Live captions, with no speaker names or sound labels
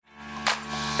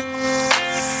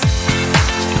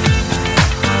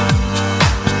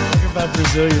About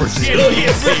resiliency. I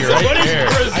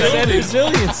said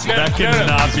resiliency. That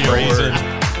cannot be a word.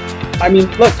 I mean,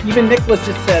 look, even Nicholas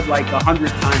has said like 100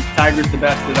 times, Tiger's the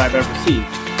best that I've ever seen.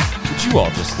 Would you all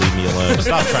just leave me alone?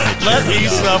 Stop trying to Let me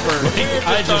suffer.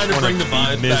 I just to want bring to the be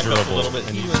vibes back up a miserable. little bit.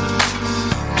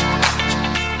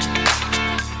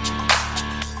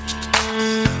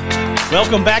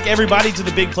 Welcome back, everybody, to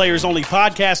the Big Players Only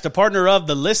podcast, a partner of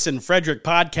the Listen Frederick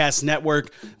Podcast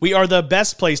Network. We are the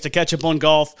best place to catch up on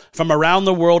golf from around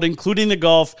the world, including the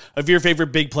golf of your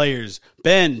favorite big players.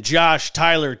 Ben, Josh,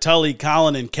 Tyler, Tully,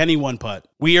 Colin, and Kenny One Putt.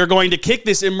 We are going to kick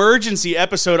this emergency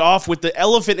episode off with the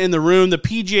elephant in the room, the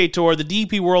PGA Tour, the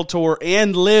DP World Tour,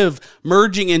 and LIV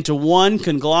merging into one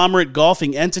conglomerate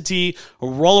golfing entity.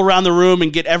 We'll roll around the room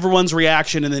and get everyone's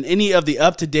reaction and then any of the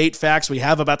up-to-date facts we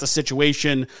have about the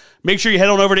situation. Make sure you head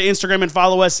on over to Instagram and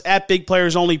follow us at Big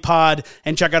Players Only Pod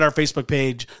and check out our Facebook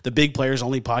page, the Big Players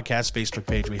Only Podcast Facebook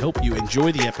page. We hope you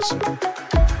enjoy the episode.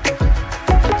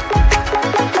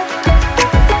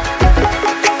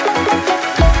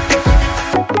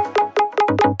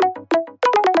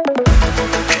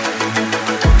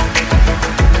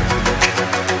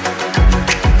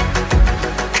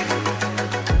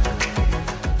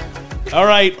 All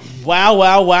right.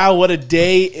 Wow. What a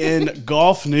day in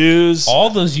golf news. All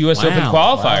those U.S. Open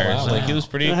qualifiers. Like, it was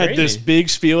pretty I crazy. had this big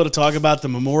spiel to talk about the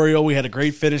Memorial. We had a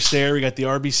great finish there. We got the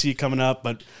RBC coming up,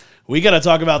 but we got to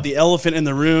talk about the elephant in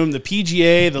the room, the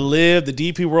PGA, the LIV, the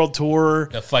DP World Tour.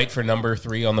 The fight for number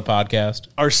 3 on the podcast.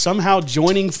 Are somehow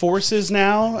joining forces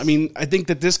now. I mean, I think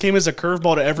that this came as a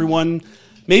curveball to everyone.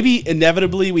 Maybe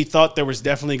inevitably we thought there was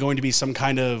definitely going to be some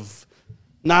kind of,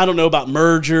 I don't know about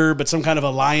merger, but some kind of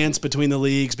alliance between the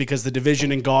leagues because the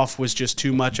division in golf was just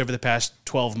too much over the past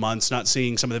 12 months, not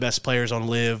seeing some of the best players on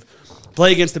LIV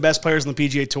play against the best players on the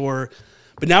PGA Tour.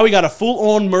 But now we got a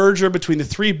full-on merger between the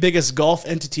 3 biggest golf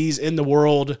entities in the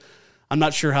world. I'm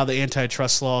not sure how the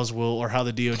antitrust laws will or how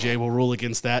the DOJ will rule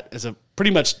against that as a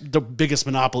pretty much the biggest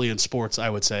monopoly in sports,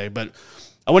 I would say. But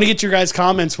I want to get your guys'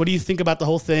 comments. What do you think about the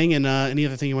whole thing and any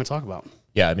other thing you want to talk about?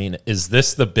 Yeah, I mean, is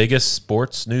this the biggest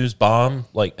sports news bomb,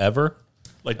 like, ever?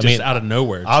 Like, just out of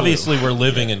nowhere, too. Obviously, we're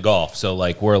living in golf, so,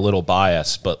 like, we're a little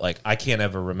biased, but, like, I can't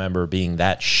ever remember being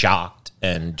that shocked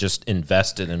and just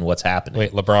invested in what's happening.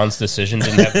 Wait, LeBron's decision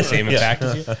didn't have the same impact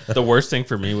as you? The worst thing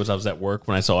for me was I was at work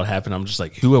when I saw it happen. I'm just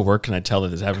like, who at work can I tell that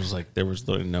this happened? I was like, there was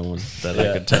literally no one that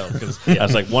I could tell. Because I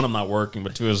was like, one, I'm not working,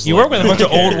 but two, is You work with a bunch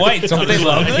of old whites. Don't they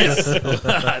love this?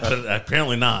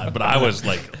 Apparently not, but I was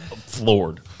like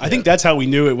floored. I think that's how we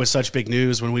knew it was such big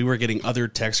news when we were getting other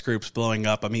text groups blowing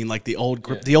up. I mean, like the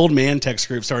old man text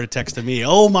group started texting me,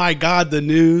 "Oh my God, the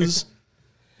news!"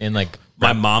 And like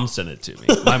my mom sent it to me.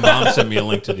 My mom sent me a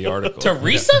link to the article.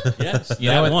 Teresa? Yes, You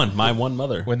know what? my one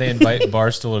mother. When they invite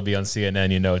Barstool to be on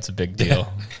CNN, you know it's a big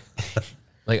deal.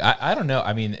 Like, I don't know.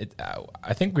 I mean,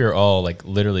 I think we were all, like,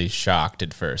 literally shocked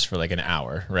at first for, like, an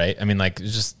hour, right? I mean, like,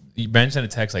 it's just, Ben sent a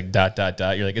text, like, ...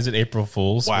 You're like, is it April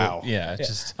Fool's? Wow. Well, yeah, it's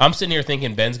just... I'm sitting here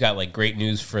thinking Ben's got, like, great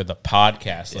news for the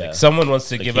podcast. Like, someone wants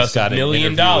to give us $1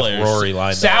 million. Rory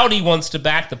lined up. Saudi wants to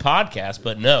back the podcast,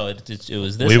 but no, it was this. We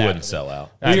happening. wouldn't sell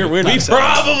out. We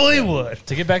probably would.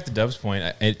 To get back to Dub's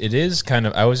point, it is kind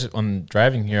of... I was, on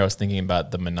driving here, I was thinking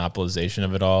about the monopolization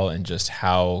of it all and just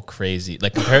how crazy...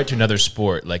 Like, compare it to another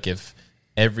sport. Like, if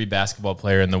every basketball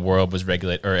player in the world was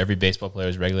regulated, or every baseball player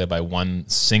was regulated by one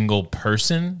single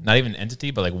person, not even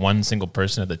entity, but like one single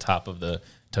person at the top of the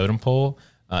totem pole.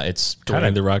 It's kind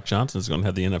of The Rock Johnson's going to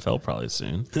have the NFL probably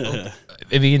soon.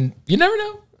 I mean, you never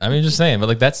know. I mean, just saying, but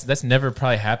like that's never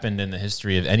probably happened in the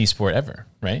history of any sport ever,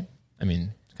 right? I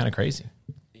mean, it's kind of crazy.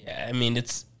 Yeah, I mean,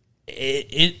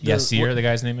 Yasir, the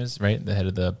guy's name is, right? The head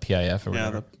of the PIF or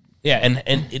whatever.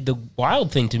 The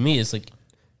wild thing to me is like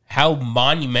how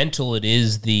monumental it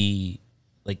is, the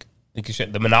you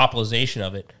said, the monopolization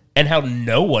of it, and how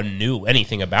no one knew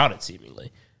anything about it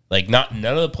seemingly. Like none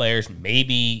of the players,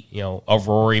 maybe a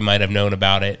Rory might have known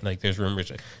about it. Like there's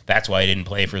rumors that's why he didn't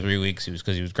play for 3 weeks. It was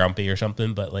because he was grumpy or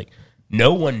something. But like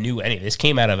no one knew any. This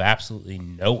came out of absolutely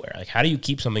nowhere. Like how do you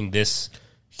keep something this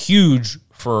huge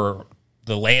for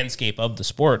the landscape of the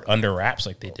sport under wraps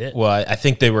like they did? Well, I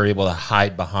think they were able to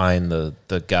hide behind the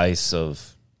guise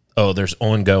of, there's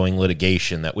ongoing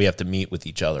litigation that we have to meet with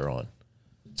each other on.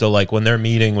 So, like, when they're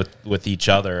meeting with each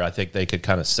other, I think they could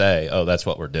kind of say, that's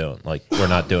what we're doing. Like, we're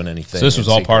not doing anything. So this was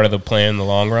all part of the plan in the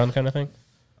long run kind of thing?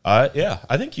 Yeah.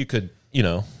 I think you could,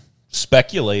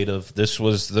 speculate if this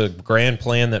was the grand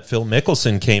plan that Phil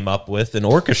Mickelson came up with and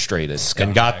orchestrated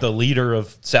and got the leader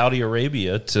of Saudi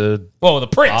Arabia to the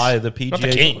prince. buy the PGA Not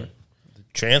the king. Tour. The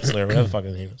chancellor, whatever the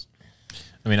fucking name is.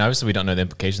 I mean, obviously we don't know the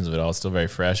implications of it all. It's still very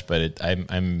fresh, but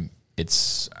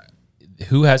it's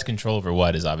who has control over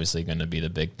what is obviously going to be the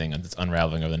big thing that's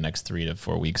unraveling over the next 3 to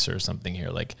 4 weeks or something here.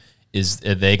 Like,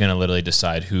 are they going to literally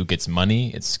decide who gets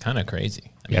money? It's kind of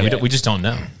crazy. I mean, we just don't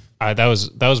know. That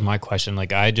was my question.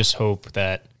 Like, I just hope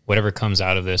that whatever comes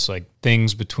out of this, like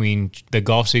things between the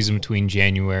golf season between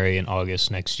January and August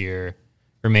next year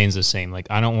remains the same. Like,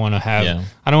 I don't want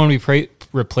to be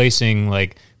replacing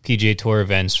like PGA Tour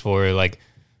events for like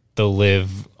the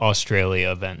Live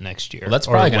Australia event next year. Well, that's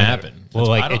probably going to happen. Well,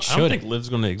 like I it should. don't think Live's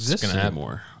going to exist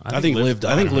anymore. I think Live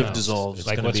dissolves. It's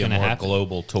Like, going what's to be a gonna more happen?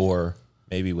 global tour,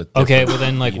 maybe with Okay, different well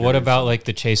then, like, what leaders. about like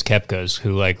the Chase Koepkas,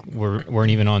 who like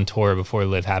weren't even on tour before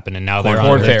Live happened, and now they're on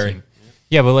Corn the Ferry. team.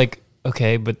 Yeah, but like,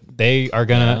 okay, but they are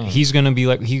gonna. He's gonna be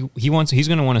like he's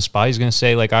gonna want a spot. He's gonna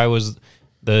say like I was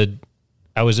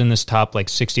in this top like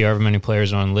 60 however many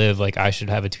players on Live. Like I should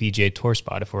have a PGA Tour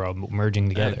spot if we're all merging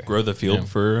together. Grow the field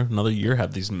for another year.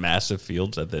 Have these massive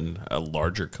fields and then a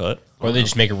larger cut. Or they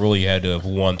just make a rule you had to have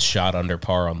once shot under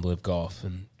par on Live Golf,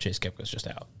 and Chase Koepka's just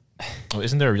out. Well,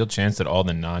 isn't there a real chance that all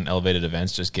the non-elevated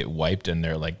events just get wiped and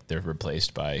they're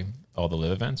replaced by all the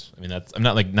Live events? I mean, I'm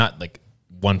not like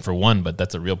one for one, but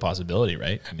that's a real possibility,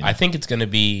 right? I mean, I think it's going to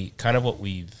be kind of what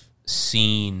we've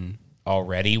seen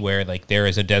already, where like there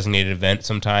is a designated event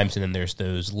sometimes, and then there's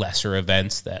those lesser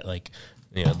events that like,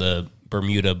 you know, the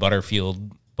Bermuda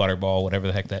Butterfield Butterball, whatever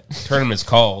the heck that tournament's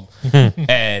called,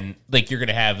 and like you're going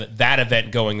to have that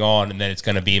event going on, and then it's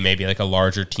going to be maybe like a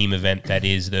larger team event that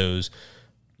is those,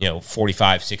 you know,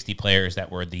 45, 60 players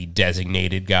that were the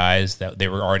designated guys that they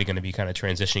were already going to be kind of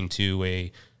transitioning to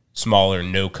a smaller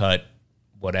no-cut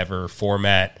whatever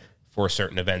format for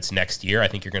certain events next year. I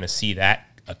think you're going to see that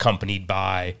accompanied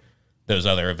by those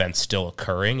other events still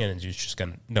occurring, and it's just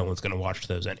no one's going to watch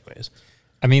those anyways.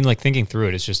 I mean, like thinking through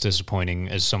it, it's just disappointing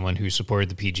as someone who supported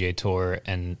the PGA Tour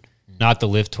and not the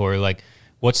Live Tour. Like,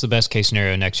 what's the best case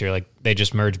scenario next year? Like, they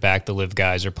just merge back. The Live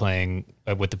guys are playing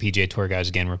with the PGA Tour guys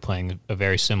again. We're playing a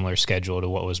very similar schedule to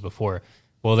what was before.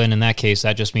 Well, then in that case,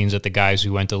 that just means that the guys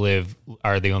who went to Live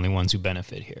are the only ones who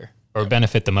benefit here or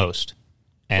benefit the most.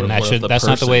 And What if the that's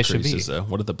not the purse way it should be. increases, though?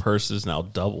 What if the purses now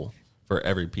double for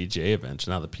every PGA event?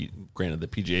 So now granted the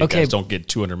PGA Okay. guys don't get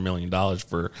 $200 million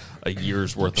for a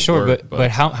year's worth of Sure, work. but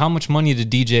how much money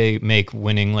did DJ make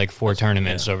winning like 4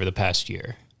 tournaments over the past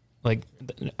year? Like,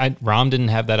 Rahm didn't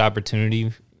have that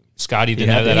opportunity. Scotty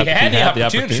didn't have that He had opportunity. the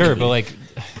opportunity. Sure, but like,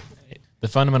 the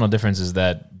fundamental difference is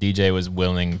that DJ was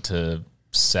willing to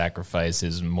sacrifice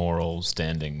his moral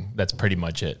standing. That's pretty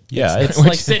much it. Yeah, It's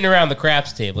like sitting around the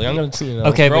craps table. I'm going to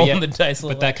okay, roll but, the dice a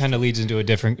little. but that kind of leads into a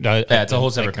different. it's a whole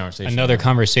separate conversation. Another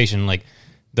conversation. Like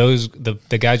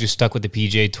the guys who stuck with the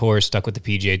PGA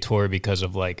Tour because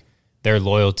of like their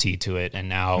loyalty to it, and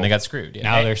now And they got screwed. Yeah.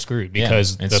 Now they're screwed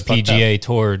because it's the fucked PGA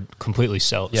Tour completely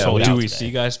sold so out. do we today.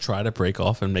 see guys try to break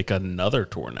off and make another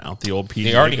tour now? The old PGA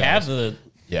they already guys. have the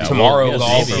Yeah, tomorrow Yes,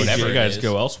 golf maybe or whatever. you it guys is.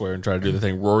 go elsewhere and try to do the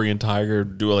thing. Rory and Tiger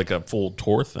do like a full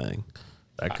tour thing.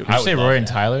 That could Did you say love Rory that. and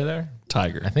Tyler there?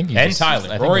 Tiger. I think And Tyler, I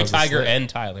think Rory, those are Tiger, split. and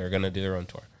Tyler are going to do their own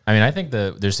tour. I mean, I think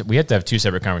we have to have two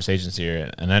separate conversations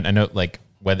here, and I know like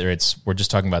whether we're just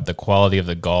talking about the quality of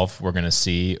the golf we're going to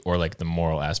see or like the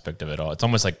moral aspect of it all. It's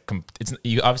almost like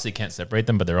you obviously can't separate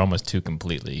them, but they're almost two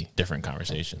completely different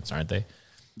conversations, aren't they?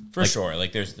 For sure.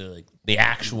 Like there's the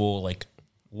actual like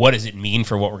what does it mean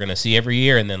for what we're going to see every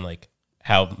year, and then like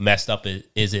how messed up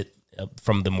is it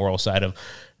from the moral side of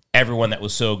everyone that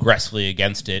was so aggressively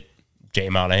against it. Jay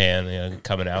Monahan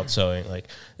coming out saying like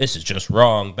this is just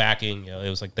wrong, backing. It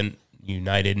was like the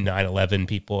United 9/11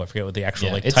 people. I forget what the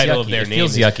actual It's title yucky. of their It name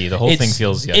feels is. yucky. The whole thing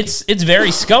feels yucky. It's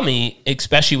very scummy,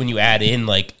 especially when you add in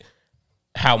like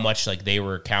how much like they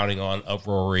were counting on a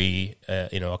Rory, a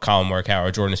Colin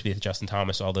Morikawa, Jordan Spieth, Justin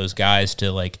Thomas, all those guys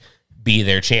to like be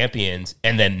their champions,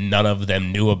 and then none of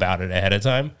them knew about it ahead of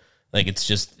time. Like it's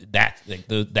just that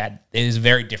that is a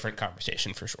very different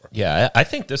conversation for sure. Yeah, I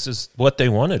think this is what they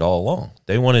wanted all along.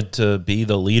 They wanted to be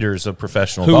the leaders of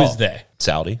professional Who golf. is they?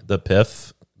 Saudi, the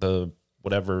PIF, the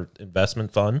whatever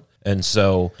investment fund. And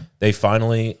so they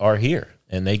finally are here,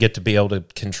 and they get to be able to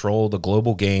control the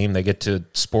global game. They get to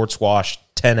sports wash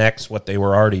 10x what they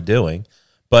were already doing.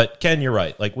 But Ken, you're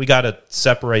right. Like we got to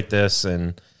separate this,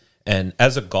 and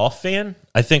as a golf fan,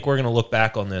 I think we're going to look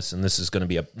back on this, and this is going to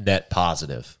be a net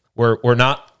positive. We're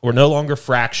no longer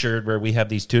fractured where we have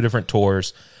these two different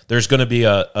tours. There's going to be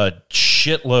a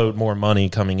shitload more money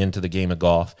coming into the game of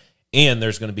golf, and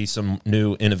there's going to be some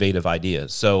new innovative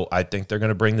ideas. So I think they're going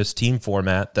to bring this team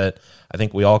format that I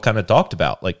think we all kind of talked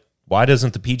about. Like, why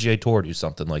doesn't the PGA Tour do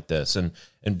something like this and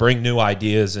bring new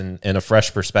ideas and a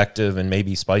fresh perspective and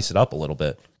maybe spice it up a little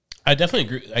bit? I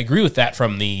definitely agree. I agree with that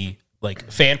from the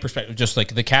fan perspective. Just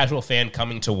like the casual fan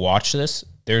coming to watch this,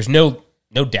 there's no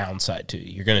downside to it.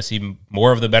 You're going to see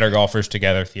more of the better golfers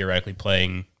together, theoretically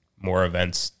playing more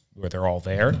events where they're all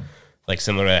there, like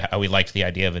similar to how we liked the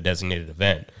idea of a designated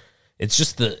event. It's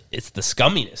just the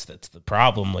scumminess that's the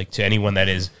problem. Like to anyone that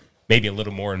is maybe a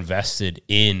little more invested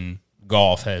in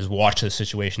golf, has watched the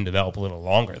situation develop a little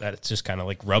longer, that it's just kind of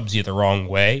like rubs you the wrong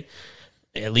way,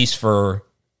 at least for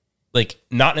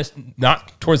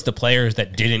not towards the players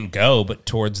that didn't go, but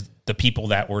towards the people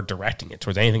that were directing it,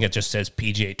 towards anything that just says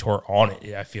PGA Tour on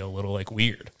it. I feel a little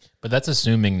weird. But that's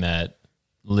assuming that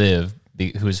Liv,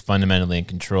 who is fundamentally in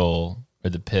control, or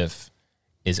the PIF,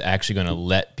 is actually going to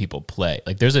let people play.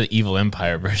 Like there's an Evil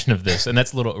Empire version of this, and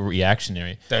that's a little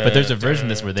reactionary. But there's a version of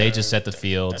this where they just set the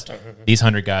fields. These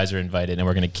 100 guys are invited, and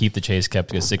we're going to keep the chase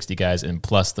kept to 60 guys, and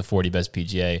plus the 40 best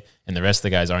PGA, and the rest of the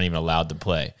guys aren't even allowed to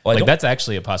play. Well, that's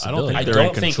actually a possibility. I they're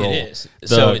don't in think control. it is.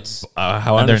 So it's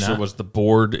how I they're understood not. was the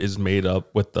board is made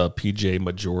up with the PGA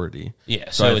majority.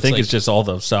 Yeah, so so I it's think like- it's just all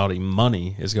the Saudi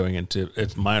money is going into.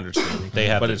 It's my understanding. They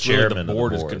have but the it's really chairman of the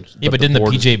board. Yeah, but didn't the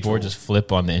board is PGA control. board just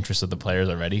flip on the interest of the players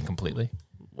already completely?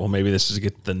 Well, maybe this is to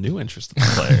get the new interest of the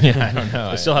player. Yeah, I don't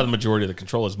know. They still have the majority of the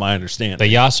control, is my understanding.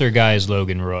 The Yasser guy is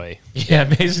Logan Roy. Yeah,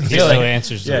 basically. He still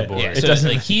answers to the board. Yeah, so it's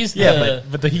like he's the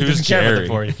but he Who's doesn't care about Jerry? the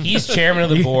board. he's chairman of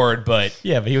the board, but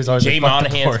Yeah, but he was always Jay like, fuck the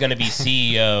Monahan's board. going to be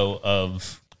CEO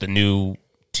of the new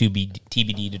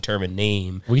TBD determined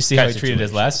name. We see how he kind of treated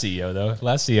his situation. last CEO, though.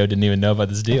 Last CEO didn't even know about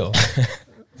this deal.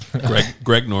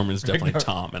 Greg Norman's definitely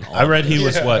Tom and all. I read he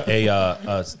was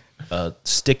a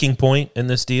sticking point in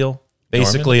this deal.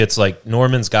 Basically, it's like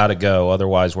Norman's got to go,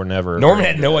 otherwise we're never. Norman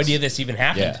had no idea this even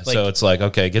happened. Yeah, so it's like,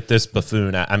 okay, get this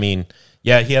buffoon out. I mean,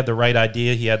 yeah, he had the right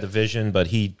idea, he had the vision, but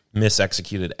he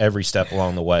misexecuted every step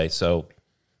along the way. So,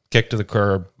 kick to the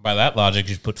curb. by that logic,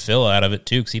 you should put Phil out of it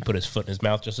too, because he put his foot in his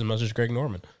mouth just as much as Greg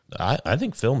Norman. I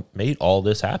think Phil made all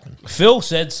this happen. Phil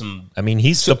said some. I mean,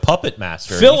 he's the puppet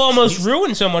master. Phil almost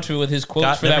ruined so much with his quotes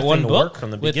gotten for that everything one to book work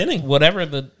from the with beginning. Whatever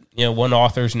the one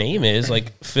author's name is,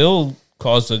 like Phil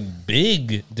caused a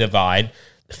big divide.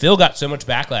 Phil got so much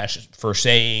backlash for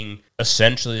saying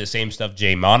essentially the same stuff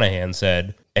Jay Monahan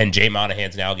said, and Jay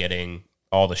Monahan's now getting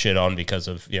all the shit on because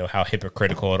of how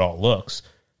hypocritical it all looks.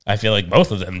 I feel like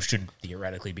both of them should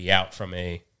theoretically be out from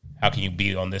a. How can you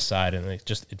be on this side? And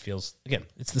it feels, again,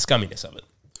 it's the scumminess of it.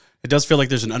 It does feel like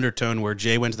there's an undertone where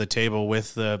Jay went to the table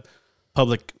with the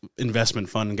public investment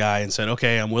fund guy and said,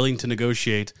 okay, I'm willing to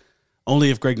negotiate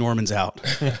only if Greg Norman's out.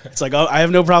 It's like, oh, I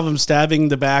have no problem stabbing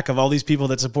the back of all these people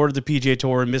that supported the PGA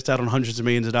Tour and missed out on hundreds of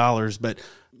millions of dollars. But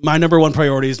my number one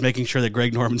priority is making sure that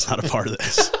Greg Norman's not a part of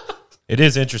this. It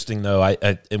is interesting, though.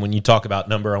 And when you talk about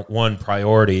number one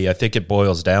priority, I think it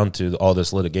boils down to all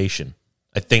this litigation.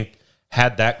 I think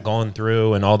had that gone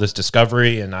through and all this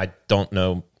discovery, and I don't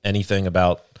know anything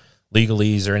about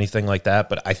legalese or anything like that,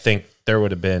 but I think there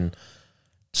would have been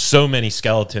so many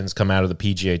skeletons come out of the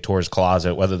PGA Tour's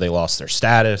closet, whether they lost their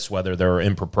status, whether there were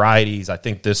improprieties. I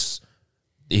think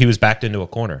he was backed into a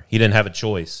corner. He didn't have a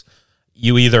choice.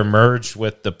 You either merge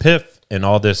with the PIF and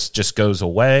all this just goes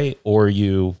away, or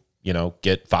you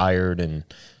get fired and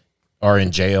are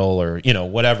in jail, or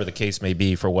whatever the case may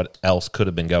be for what else could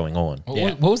have been going on.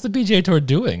 What was the PGA Tour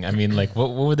doing? I mean, like,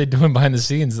 what were they doing behind the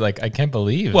scenes? Like, I can't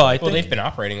believe. Well, I think They've been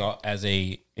operating as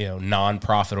a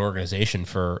non-profit organization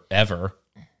forever,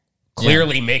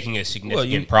 clearly making a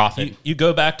significant profit. You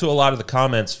go back to a lot of the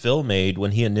comments Phil made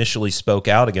when he initially spoke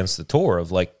out against the tour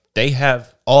of like, they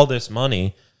have all this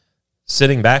money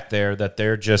sitting back there that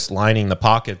they're just lining the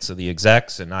pockets of the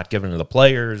execs and not giving to the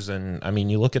players. And I mean,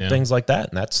 you look at things like that,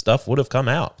 and that stuff would have come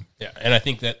out. Yeah, and I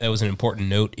think that was an important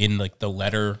note in like the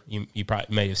letter you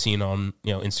probably may have seen on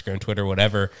Instagram, Twitter,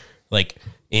 whatever. Like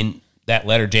in that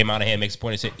letter, Jay Monahan makes a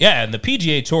point to say, yeah, and the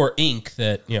PGA Tour Inc.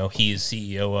 that he is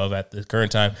CEO of at the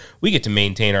current time, we get to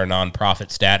maintain our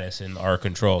nonprofit status in our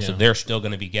control. So they're still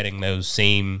going to be getting those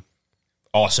same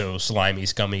also slimy,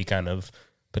 scummy kind of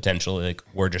potentially, like,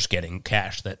 we're just getting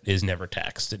cash that is never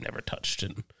taxed and never touched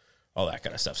and all that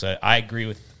kind of stuff. So I agree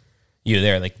with you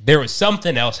there. Like, there was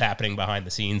something else happening behind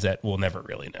the scenes that we'll never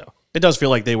really know. It does feel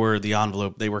like they were the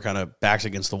envelope. They were kind of backs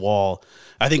against the wall.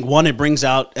 I think, one, it brings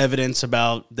out evidence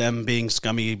about them being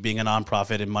scummy, being a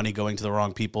nonprofit, and money going to the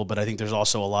wrong people. But I think there's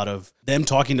also a lot of them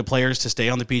talking to players to stay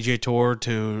on the PGA Tour,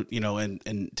 to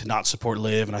and to not support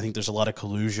Liv. And I think there's a lot of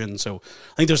collusion. So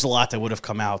I think there's a lot that would have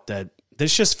come out that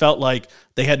this just felt like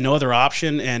they had no other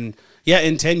option. And yeah,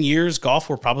 in 10 years, golf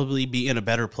will probably be in a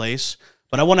better place.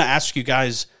 But I want to ask you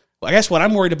guys, I guess what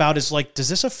I'm worried about is, like, does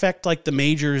this affect like the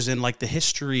majors and like the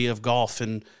history of golf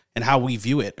and how we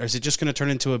view it? Or is it just going to turn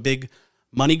into a big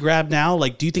money grab now?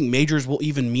 Like, do you think majors will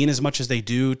even mean as much as they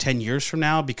do 10 years from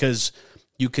now? Because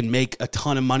you can make a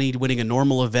ton of money winning a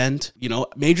normal event. You know,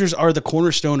 majors are the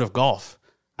cornerstone of golf.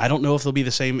 I don't know if they'll be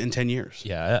the same in 10 years.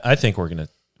 Yeah, I think we're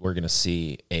gonna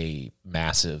see a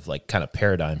massive like kind of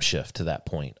paradigm shift to that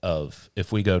point of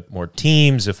if we go more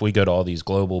teams, if we go to all these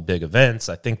global big events,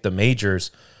 I think the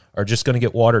majors are just going to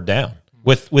get watered down.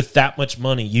 With that much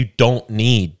money, you don't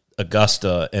need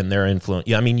Augusta and their influence.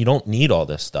 Yeah, I mean, you don't need all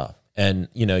this stuff. And,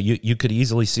 you know, you could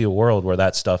easily see a world where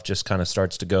that stuff just kind of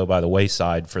starts to go by the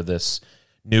wayside for this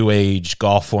new age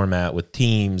golf format with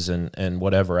teams and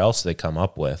whatever else they come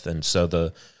up with. And so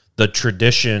the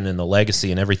tradition and the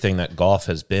legacy and everything that golf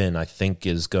has been, I think,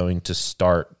 is going to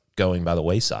start going by the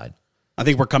wayside. I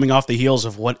think we're coming off the heels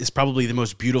of what is probably the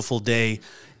most beautiful day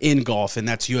in golf, and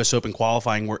that's U.S. Open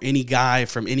qualifying, where any guy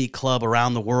from any club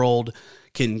around the world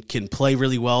can play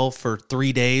really well for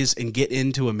 3 days and get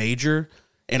into a major.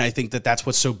 And I think that that's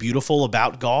what's so beautiful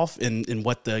about golf and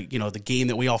what the game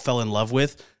that we all fell in love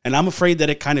with. And I'm afraid that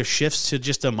it kind of shifts to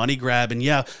just a money grab. And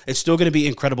yeah, it's still going to be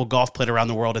incredible golf played around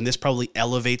the world. And this probably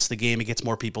elevates the game. It gets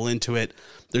more people into it.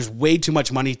 There's way too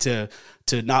much money to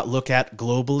not look at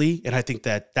globally. And I think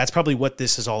that that's probably what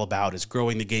this is all about, is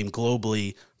growing the game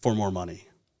globally for more money.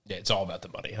 Yeah, it's all about the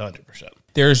money, 100%.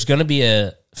 There's going to be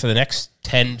for the next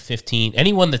 10, 15,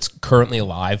 anyone that's currently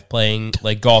alive playing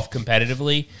like golf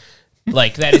competitively,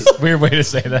 like that is Weird way to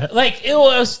say that. like it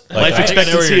was Life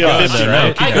expectancy of 50,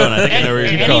 right?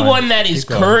 anyone that is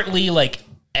currently like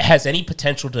has any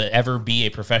potential to ever be a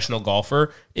professional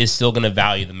golfer is still going to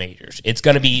value the majors. It's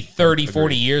going to be 30,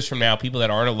 40 years from now, people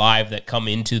that aren't alive that come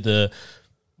into the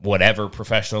whatever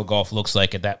professional golf looks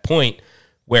like at that point,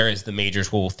 whereas the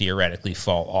majors will theoretically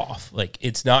fall off. Like,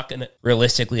 it's not going to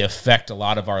realistically affect a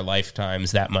lot of our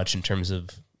lifetimes that much in terms of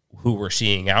who we're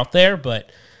seeing out there,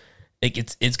 but like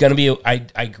it's going to be, I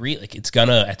agree, like it's going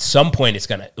to, at some point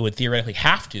it would theoretically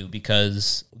have to,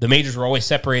 because the majors were always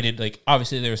separated. Like,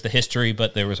 obviously there was the history,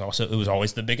 but it was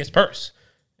always the biggest purse.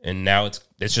 And now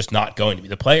it's just not going to be.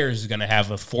 The Players is going to have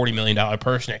a $40 million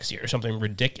purse next year or something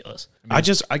ridiculous. I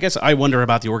guess I wonder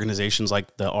about the organizations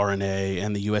like the RNA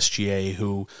and the USGA,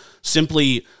 who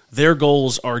simply their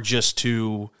goals are just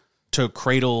to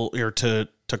cradle or to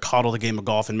coddle the game of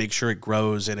golf and make sure it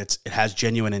grows and it has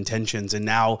genuine intentions. And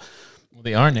now, well,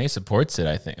 the RNA supports it,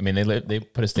 I think. I mean, they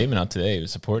put a statement out today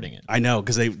supporting it. I know,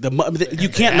 because you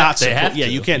can't not support. Yeah,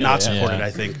 you can't not support it.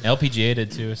 I think LPGA did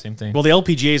too. Same thing. Well, the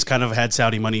LPGA's kind of had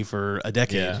Saudi money for a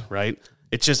decade, right?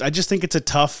 It's just, I just think it's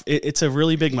it's a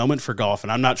really big moment for golf,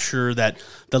 and I'm not sure that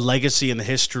the legacy and the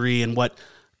history and what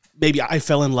maybe I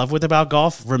fell in love with about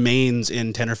golf remains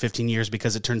in 10 or 15 years,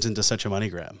 because it turns into such a money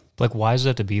grab. Like, why does it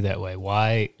have to be that way?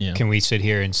 Why can we sit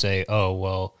here and say, oh,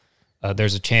 well,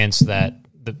 there's a chance that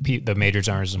the majors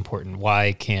aren't as important?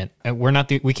 Why can't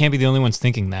we can't be the only ones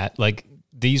thinking that? Like,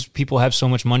 these people have so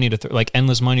much money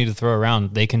endless money to throw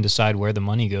around. They can decide where the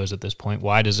money goes at this point.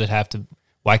 Why does it have to?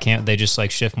 Why can't they just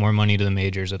like shift more money to the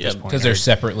majors at this point? Because they're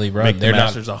separately run. Make They're the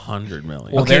not. Masters $100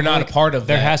 million. Well, they're not a part of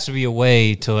there that. has to be a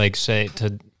way to like say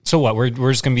to. So what? We're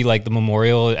just gonna be like the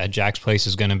Memorial at Jack's Place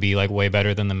is gonna be like way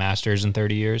better than the Masters in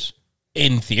 30 years.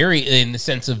 In theory, in the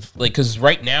sense of like, because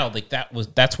right now, like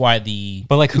that's why the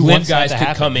who live wants that guys to could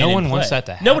happen? come in. No and one play. wants that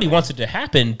to happen. Nobody wants it to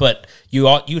happen, but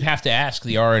you'd have to ask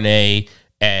the RNA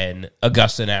and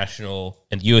Augusta National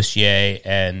and USGA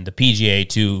and the PGA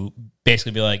to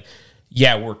basically be like,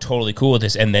 yeah, we're totally cool with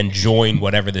this, and then join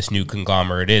whatever this new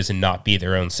conglomerate is and not be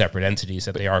their own separate entities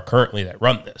that they are currently that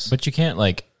run this. But you can't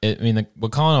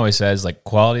what Colin always says, like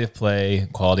quality of play,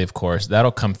 quality of course,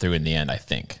 that'll come through in the end, I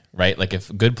think, right? Like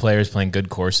if good players playing good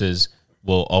courses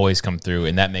will always come through,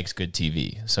 and that makes good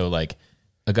TV. So like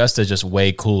Augusta is just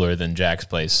way cooler than Jack's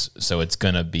Place, so it's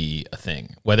going to be a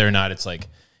thing. Whether or not it's like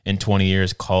in 20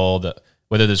 years called,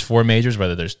 whether there's 4 majors,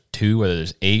 whether there's 2, whether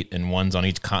there's 8 and one's on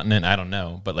each continent, I don't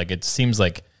know. But like it seems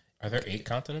like, Are there 8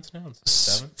 continents now?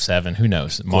 7? Who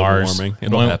knows? Mars. Warming.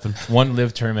 It'll happen. One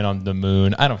live tournament on the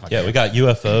moon. I don't fucking know. We got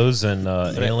UFOs and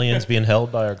aliens being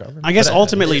held by our government. I guess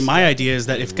ultimately my idea is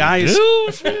that if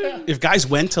guys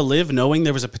went to live knowing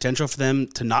there was a potential for them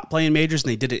to not play in majors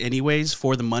and they did it anyways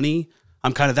for the money,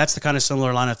 that's the kind of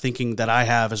similar line of thinking that I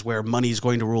have, is where money is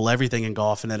going to rule everything in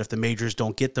golf, and that if the majors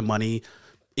don't get the money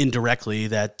indirectly,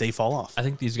 that they fall off. I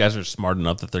think these guys are smart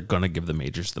enough that they're going to give the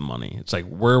majors the money. It's like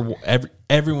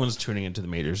everyone's tuning into the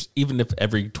majors. Even if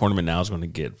every tournament now is going to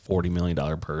get $40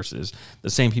 million purses, the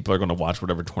same people are going to watch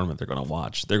whatever tournament they're going to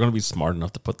watch. They're going to be smart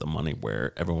enough to put the money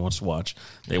where everyone wants to watch.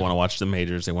 They want to watch the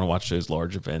majors. They want to watch those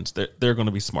large events. They're going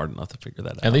to be smart enough to figure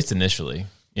that out. At least initially.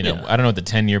 I don't know what the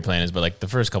 10-year plan is, but like the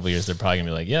first couple of years, they're probably going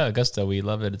to be like, yeah, Augusta, we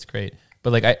love it. It's great.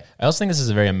 But like I also think this is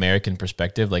a very American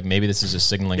perspective. Like maybe this is just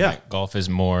signaling that golf is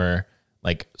more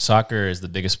like soccer is the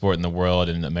biggest sport in the world,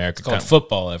 and America It's called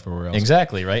football everywhere else.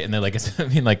 Exactly, right? And they're like, I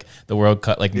mean, like the World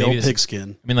Cup, like The maybe old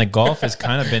pigskin. I mean, like golf has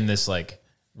kind of been this like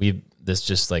this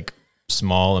just like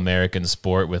small American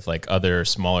sport with like other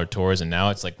smaller tours, and now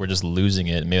it's like we're just losing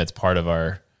it. And maybe that's part of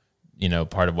our,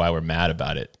 part of why we're mad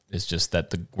about it. It's just that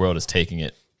the world is taking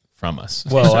it from us.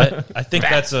 Well, I think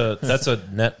that's a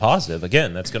net positive.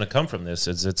 Again, that's going to come from this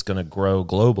is it's going to grow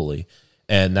globally.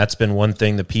 And that's been one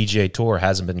thing the PGA Tour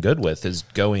hasn't been good with is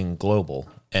going global.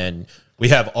 And we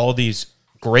have all these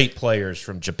great players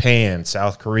from Japan,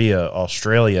 South Korea,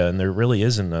 Australia, and there really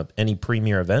isn't any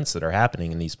premier events that are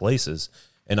happening in these places.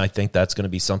 And I think that's going to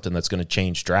be something that's going to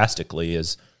change drastically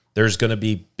is there's going to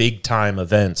be big-time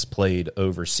events played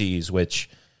overseas, which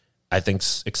I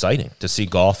think's exciting to see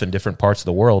golf in different parts of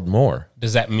the world more.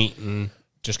 Does that mean,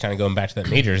 just kind of going back to that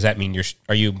major, does that mean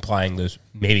are you implying those,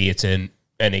 maybe it's an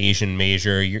Asian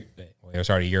major, there's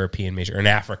already a European major, an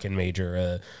African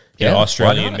major,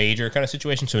 Australian major kind of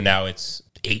situation, so now it's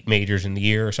 8 majors in the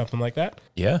year or something like that?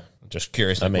 Yeah. I'm just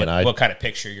curious what kind of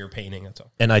picture you're painting, that's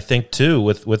all. And I think, too,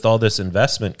 with all this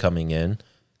investment coming in,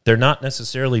 they're not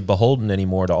necessarily beholden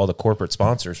anymore to all the corporate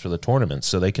sponsors for the tournaments,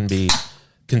 so they can be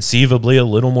conceivably a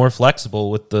little more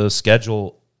flexible with the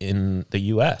schedule in the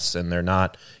U.S. And they're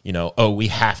not, we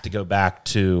have to go back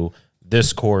to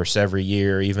this course every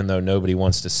year, even though nobody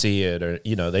wants to see it, or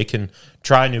they can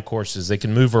try new courses, they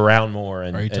can move around more.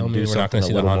 And are you telling me we're not going to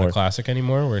see the Honda Classic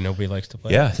anymore, where nobody likes to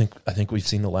play? Yeah, I think we've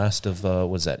seen the last of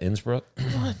was that Innsbruck?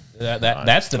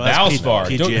 That's the Valspar.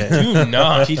 PGA. Do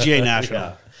not PGA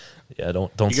National. Yeah,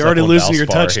 don't. You're already losing your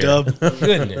touch, here. Dub.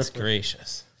 Goodness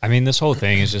gracious! I mean, this whole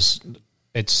thing is just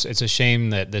it's a shame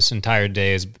that this entire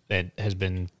day has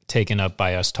been taken up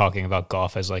by us talking about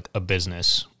golf as like a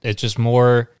business. It's just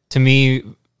more, to me,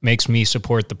 makes me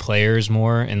support the players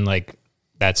more, and like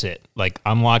that's it. Like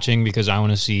I'm watching because I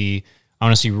want to see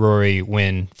Rory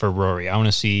win for Rory. I want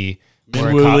to see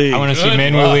Minwoo I want to see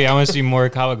Minwoo Lee. I want to see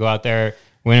Morikawa go out there,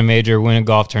 win a major, win a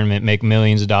golf tournament, make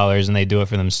millions of dollars, and they do it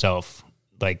for themselves.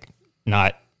 Like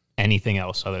not anything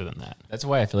else other than that. That's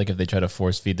why I feel like if they try to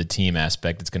force feed the team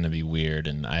aspect, it's going to be weird,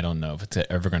 and I don't know if it's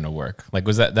ever going to work. Like,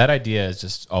 was that idea has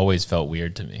just always felt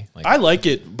weird to me. Like, I like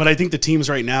it, but I think the teams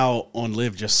right now on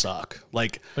LIV just suck.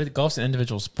 Like, but golf's an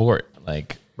individual sport.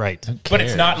 Like, right. But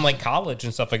it's not in like college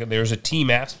and stuff like that. There's a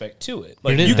team aspect to it.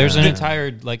 Like there's an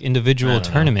entire like individual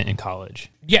tournament in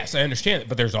college. Yes, I understand it,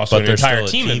 but there's also an entire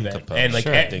team event, component. and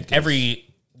like every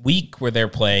week where they're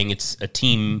playing, it's a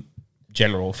team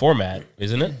general format,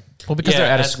 isn't it? Well, because they're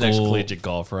at a school. Ex-collegiate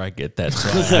golfer, I get that. So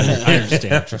I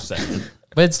understand what you're saying.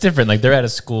 But it's different. Like they're at a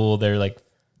school. They're like,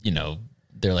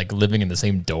 they're like living in the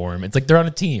same dorm. It's like they're on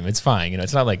a team. It's fine.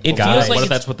 It's not like It guys. feels like What if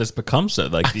that's what this becomes? So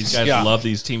like these guys love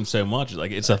these teams so much,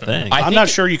 like it's a thing. I'm not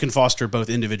sure you can foster both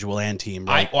individual and team.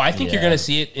 Right? I think you're going to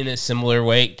see it in a similar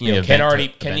way. Yeah, Ken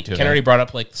event to already brought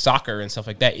up like soccer and stuff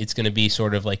like that. It's going to be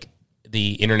sort of like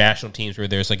the international teams where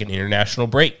there's like an international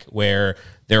break where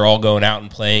they're all going out and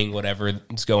playing whatever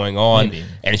is going on. Maybe.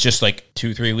 And it's just like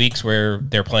 2-3 weeks where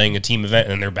they're playing a team event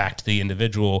and then they're back to the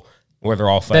individual where they're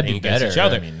all fighting against each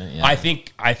other. I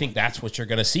think that's what you're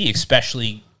going to see,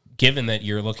 especially given that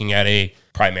you're looking at a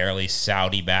primarily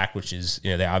Saudi back, which is,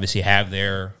 they obviously have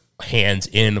their hands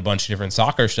in a bunch of different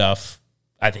soccer stuff.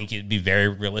 I think it'd be very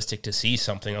realistic to see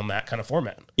something on that kind of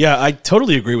format. Yeah, I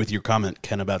totally agree with your comment,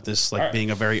 Ken, about this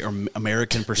being a very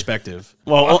American perspective.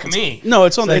 Well, Fuck me. No,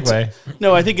 it's on Segue.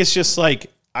 no, I think it's just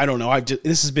like I don't know.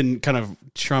 This has been kind of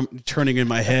turning in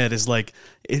my head. Is like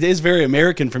it is very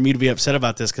American for me to be upset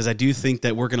about this because I do think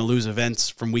that we're going to lose events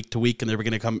from week to week and they're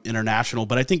going to come international.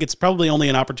 But I think it's probably only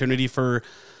an opportunity for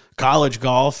college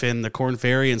golf and the Corn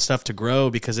Ferry and stuff to grow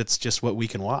because it's just what we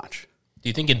can watch. Do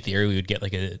you think in theory we would get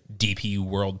like a DP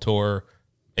World Tour,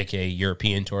 aka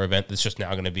European Tour event that's just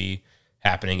now going to be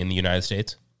happening in the United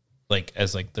States? Like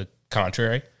as like the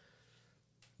contrary?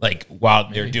 Like while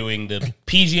they're doing the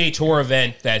PGA Tour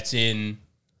event that's in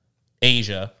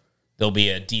Asia, there'll be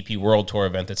a DP World Tour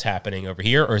event that's happening over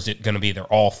here? Or is it going to be they're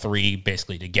all three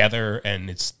basically together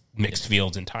and it's mixed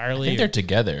fields entirely? I think they're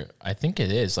together. I think it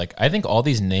is. Like I think all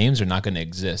these names are not going to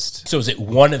exist. So is it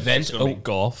one event?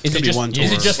 Golf. Is it just one tour.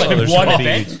 is it just like There's one gonna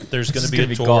event? There's going to be gonna a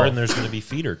be tour golf. and there's going to be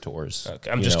feeder tours.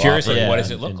 Okay, I'm just curious, like, what does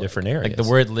it look in like? different areas? Like the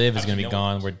word live is going to be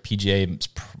gone. Word PGA is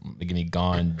going to be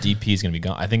gone. DP is going to be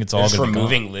gone. I think it's all Just going to be gone.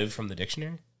 removing live from the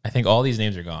dictionary? I think all these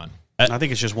names are gone. I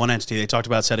think it's just one entity. They talked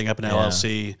about setting up an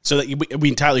LLC. So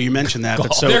that Tyler, you mentioned that,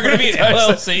 but so They're going to be an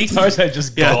LLC. I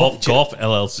just Golf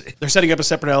LLC. they're setting up a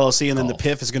separate LLC, and then the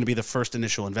PIF is going to be the first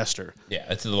initial investor. Yeah,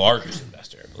 it's the largest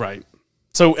investor. Right.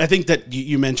 So I think that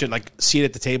you mentioned like seat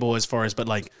at the table as far as, but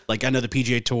like I know the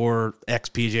PGA Tour,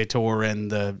 ex-PGA Tour,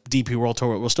 and the DP World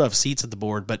Tour will still have seats at the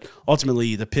board, but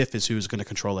ultimately the PIF is who's going to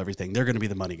control everything. They're going to be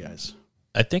the money guys.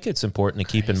 I think it's important to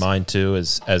keep in mind too,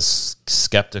 as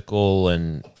skeptical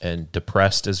and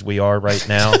depressed as we are right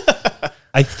now.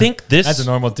 I think That's a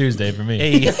normal Tuesday for me.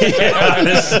 Take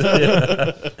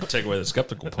away the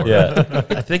skeptical part. Yeah,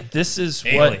 I think this is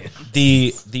what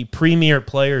the premier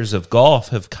players of golf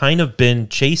have kind of been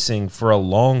chasing for a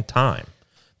long time.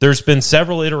 There's been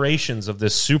several iterations of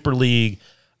this Super League.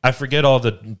 I forget all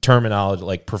the terminology,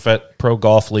 like Pro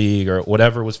Golf League or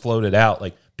whatever was floated out.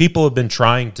 Like, people have been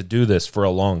trying to do this for a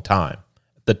long time,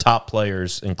 the top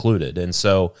players included, and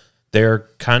so they're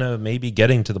kind of maybe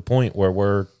getting to the point where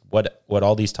we're what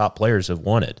all these top players have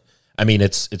wanted. I mean,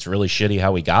 it's really shitty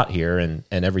how we got here and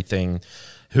everything,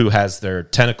 who has their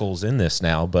tentacles in this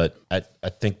now, but I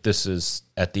think this is,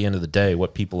 at the end of the day,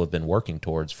 what people have been working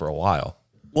towards for a while.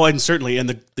 Well, and certainly, and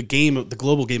the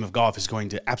global game of golf is going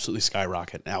to absolutely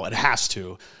skyrocket now. It has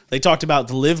to. They talked about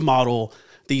the live model,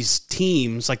 these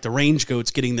teams like the Range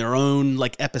Goats getting their own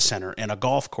like epicenter and a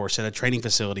golf course and a training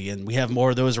facility, and we have more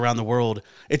of those around the world.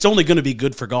 It's only going to be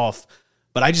good for golf.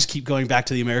 But I just keep going back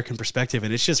to the American perspective,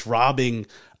 and it's just robbing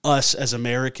us as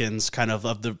Americans kind of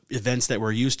the events that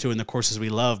we're used to and the courses we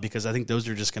love, because I think those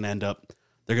are just going to end up,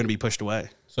 they're going to be pushed away.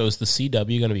 So is the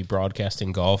CW going to be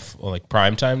broadcasting golf on like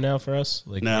prime time now for us?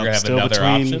 Like, No, we're going to have still another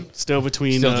option? Still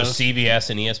between Just CBS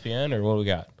and ESPN, or what do we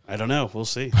got? I don't know. We'll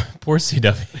see. Poor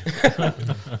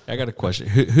CW. I got a question.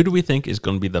 Who do we think is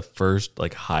going to be the first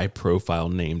like high profile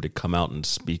name to come out and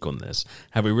speak on this?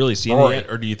 Have we really seen it yet,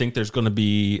 or do you think there's going to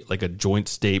be like a joint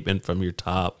statement from your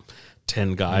top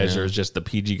 10 guys, or is just the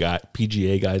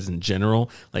PGA guys in general?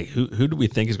 Like, who do we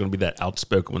think is going to be that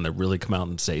outspoken when they really come out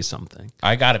and say something?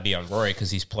 I got to be on Rory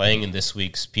because he's playing in this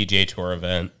week's PGA Tour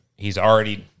event. He's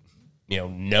already,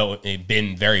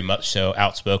 been very much so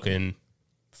outspoken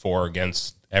for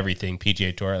against everything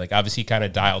PGA Tour. Like, obviously, kind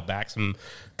of dialed back some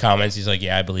comments. He's like,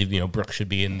 yeah, I believe, Brooks should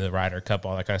be in the Ryder Cup,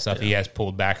 all that kind of stuff. Yeah. He has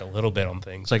pulled back a little bit on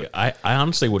things. It's like, I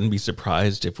honestly wouldn't be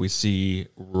surprised if we see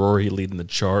Rory leading the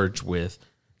charge with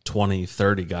 20,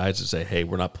 30 guys to say, hey,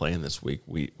 we're not playing this week.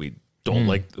 We don't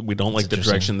like the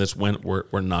direction this went. We're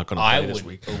not going to play this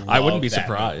week. I wouldn't be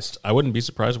surprised. I wouldn't be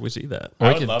surprised if we see that.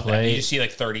 I would love that. You just see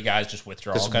like 30 guys just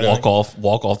withdraw. Just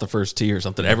walk off the first tee or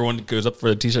something. Everyone goes up for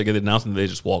the tee shot, get the announcement, they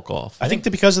just walk off. I think that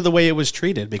because of the way it was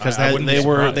treated, because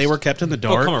they were kept in the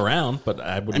dark. They'll come around, but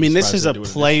I wouldn't. I mean, this is a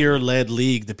player-led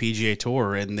league, the PGA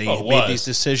Tour, and they made these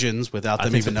decisions without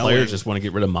them even knowing. Players just want to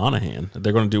get rid of Monahan.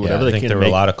 They're going to do whatever they can. I think there were a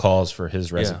lot of calls for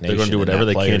his resignation. They're going to do whatever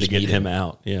they can to get him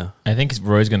out. Yeah, I think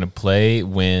Roy's going to play,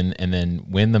 win, and then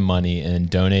win the money and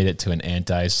donate it to an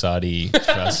anti-Saudi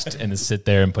trust and then sit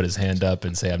there and put his hand up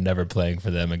and say, I'm never playing for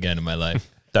them again in my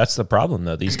life. That's the problem,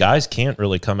 though. These guys can't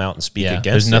really come out and speak against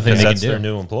there's nothing they that's can do. Their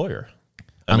new employer.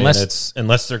 Unless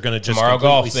they're going to just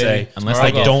golf, say, unless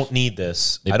I don't need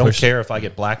this. I don't care if I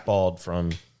get blackballed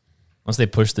from. Unless they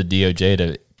push the DOJ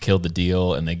to kill the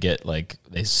deal and they get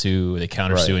they sue, they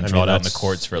counter sue and draw it out in the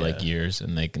courts for years,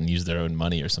 and they can use their own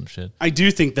money or some shit. I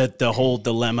do think that the whole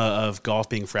dilemma of golf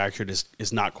being fractured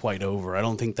is not quite over. I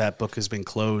don't think that book has been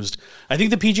closed. I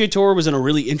think the PGA Tour was in a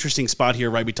really interesting spot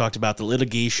here, right? We talked about the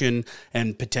litigation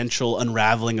and potential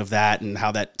unraveling of that and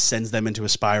how that sends them into a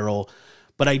spiral.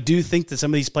 But I do think that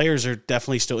some of these players are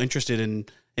definitely still interested in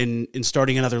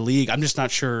starting another league. I'm just not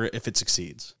sure if it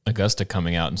succeeds. Augusta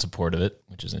coming out in support of it,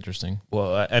 which is interesting.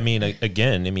 Well, I mean,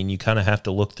 you kind of have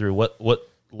to look through what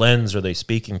lens are they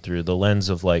speaking through? The lens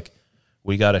of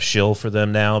we got a shill for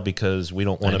them now because we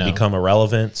don't want to become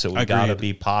irrelevant, so we got to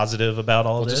be positive about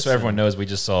all this. Just so everyone knows, we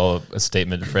just saw a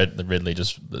statement, Fred Ridley,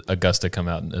 just Augusta come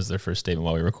out as their first statement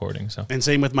while we were recording. So, and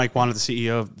same with Mike Wanda, the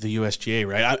CEO of the USGA,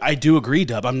 right? I do agree,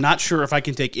 Dub. I'm not sure if I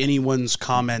can take anyone's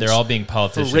comments. They're all being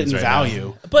politicians for written right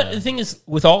value. Now. But the thing is,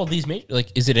 with all of these,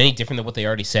 is it any different than what they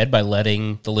already said by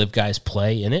letting the live guys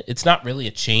play in it? It's not really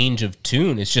a change of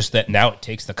tune. It's just that now it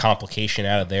takes the complication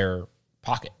out of their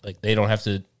pocket. They don't have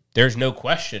to. There's no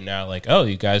question now,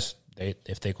 you guys,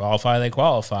 if they qualify, they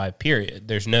qualify, period.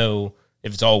 There's no,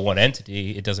 if it's all one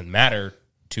entity, it doesn't matter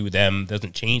to them,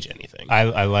 doesn't change anything.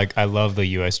 I love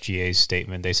the USGA's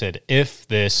statement. They said, if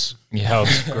this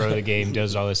helps grow the game,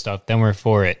 does all this stuff, then we're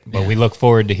for it. But we look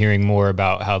forward to hearing more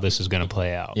about how this is going to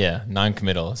play out. Yeah,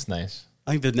 non-committal. It's nice.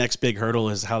 I think the next big hurdle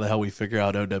is how the hell we figure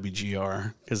out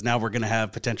OWGR, because now we're going to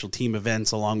have potential team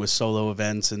events along with solo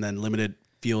events and then limited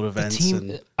field events.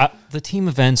 The team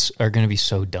events are going to be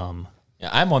so dumb. Yeah,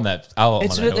 I'm on that.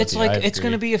 It's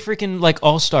going to be a freaking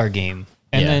all-star game.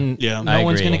 And then Yeah. no I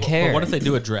one's agree. going to care. But what if they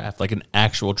do a draft, like an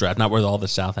actual draft, not where all the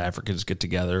South Africans get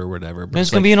together or whatever? But Then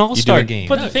it's like going to be an you all-star do it- game.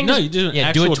 But the thing No, is, you do an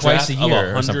yeah, do actual it twice draft a year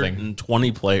of or something.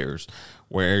 120 players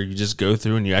where you just go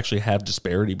through and you actually have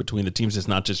disparity between the teams. It's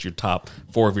not just your top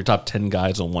 4 of your top 10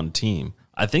 guys on one team.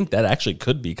 I think that actually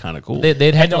could be kind of cool. They'd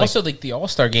had and to also like the All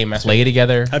Star game aspect. play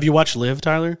together. Have you watched Live,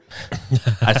 Tyler?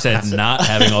 I said not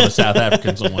having all the South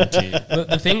Africans on one team.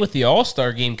 The thing with the All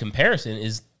Star game comparison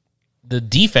is the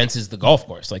defense is the golf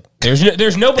course. Like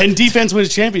there's no. And defense wins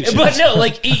championships. But no,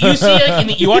 like you see,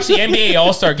 like you watch the NBA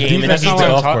All Star game, and That's it's not what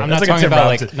I'm, golf I'm course. not That's like a talking Tim about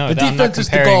Robinson. like no. The I'm not defense is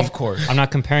the comparing- golf course. I'm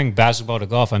not comparing basketball to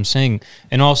golf. I'm saying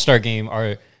an all-star game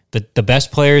are the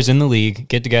best players in the league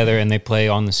get together and they play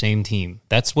on the same team.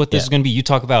 That's what this is going to be. You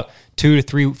talk about 2 to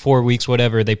 3, 4 weeks,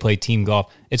 whatever they play team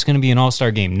golf. It's going to be an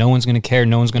all-star game. No one's going to care.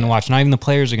 No one's going to watch. Not even the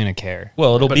players are going to care.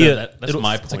 Well, it'll But be that's it'll-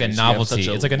 my it's point. like a is you have novelty.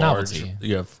 such It's like a large- novelty.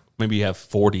 You have maybe you have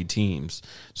 40 teams,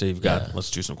 so you've got let's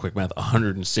do some quick math.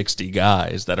 160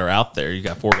 guys that are out there. You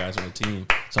got 4 guys on the team.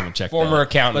 Someone check Former that.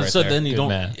 accountant But right so there. then you Good don't.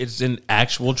 math. It's an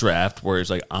actual draft where it's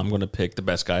like I'm going to pick the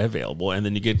best guy available, and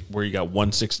then you get where you got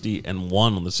 160 and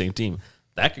 1 on the same team.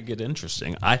 That could get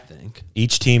interesting. I think.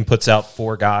 Each team puts out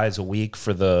 4 guys a week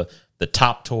for the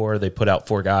top tour. They put out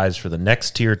 4 guys for the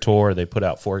next tier tour. They put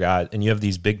out 4 guys, and you have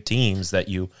these big teams that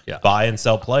you buy and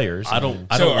sell players. I don't.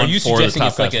 I So don't are want you 4 of the suggesting top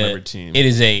it's like guys on a every team. it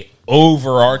is a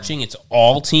overarching, it's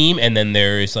all team, and then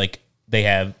there's like they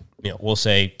have we'll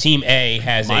say Team A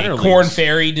has Minor a Corn leagues.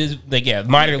 Ferry,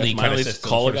 minor league minor kind of leagues, system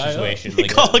call a sort of guy up. situation.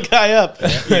 Like, Call a guy up.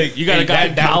 You got a guy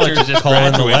in that college what that just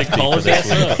calling the graduated. lefty Call his for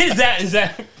this ass up. is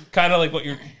that kind of like what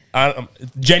you're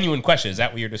genuine question? Is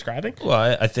that what you're describing?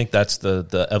 Well, I think that's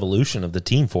the evolution of the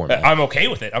team format. I'm okay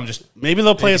with it. I'm just Maybe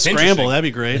they'll play a It's scramble. interesting. That'd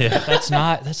be great. That's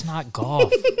not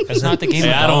golf. That's not the game.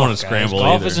 Yeah, of I don't golf, wanna guys. scramble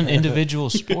Golf either. is an individual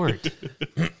sport.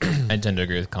 I tend to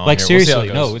agree with Colin. Like here. We'll see how seriously,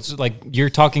 it goes. no. It's like you're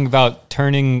talking about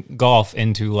turning golf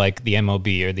into like the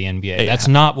MLB or the NBA. That's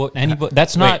not what anybody.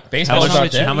 That's not baseball's that's not not what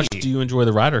it that. How should much be. do you enjoy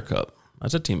the Ryder Cup?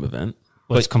 That's a team event.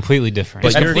 Well, it's completely different. But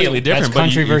It's you're completely different. That's but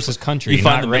country you- versus country, you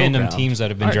find not the middle random ground. teams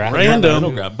that have been All right, drafted. random. the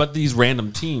middle ground. But these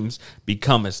random teams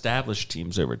become established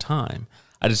teams over time.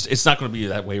 It's not going to be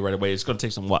that way right away. It's going to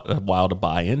take a while to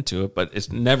buy into it, but it's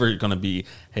never going to be,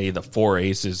 hey, the 4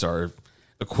 aces are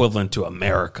equivalent to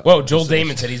America. Whoa, Joel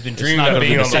Damon said he's been It's dreaming not of gonna be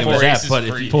being the on the same 4 as that, aces but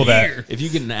for if you pull that. if you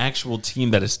get an actual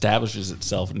team that establishes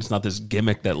itself and it's not this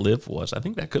gimmick that Liv was, I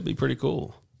think that could be pretty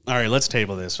cool. All right, let's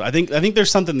table this. I think there's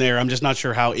something there. I'm just not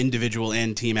sure how individual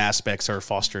and team aspects are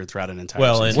fostered throughout an entire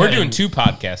Well, season. and- We're doing 2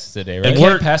 podcasts today, right? You And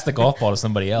can't we're- pass the golf ball to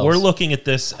somebody else. We're looking at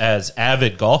this as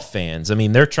avid golf fans. I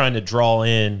mean, they're trying to draw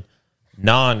in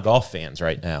non-golf fans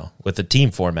right now with the team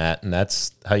format, and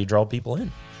that's how you draw people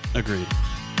in. Agreed.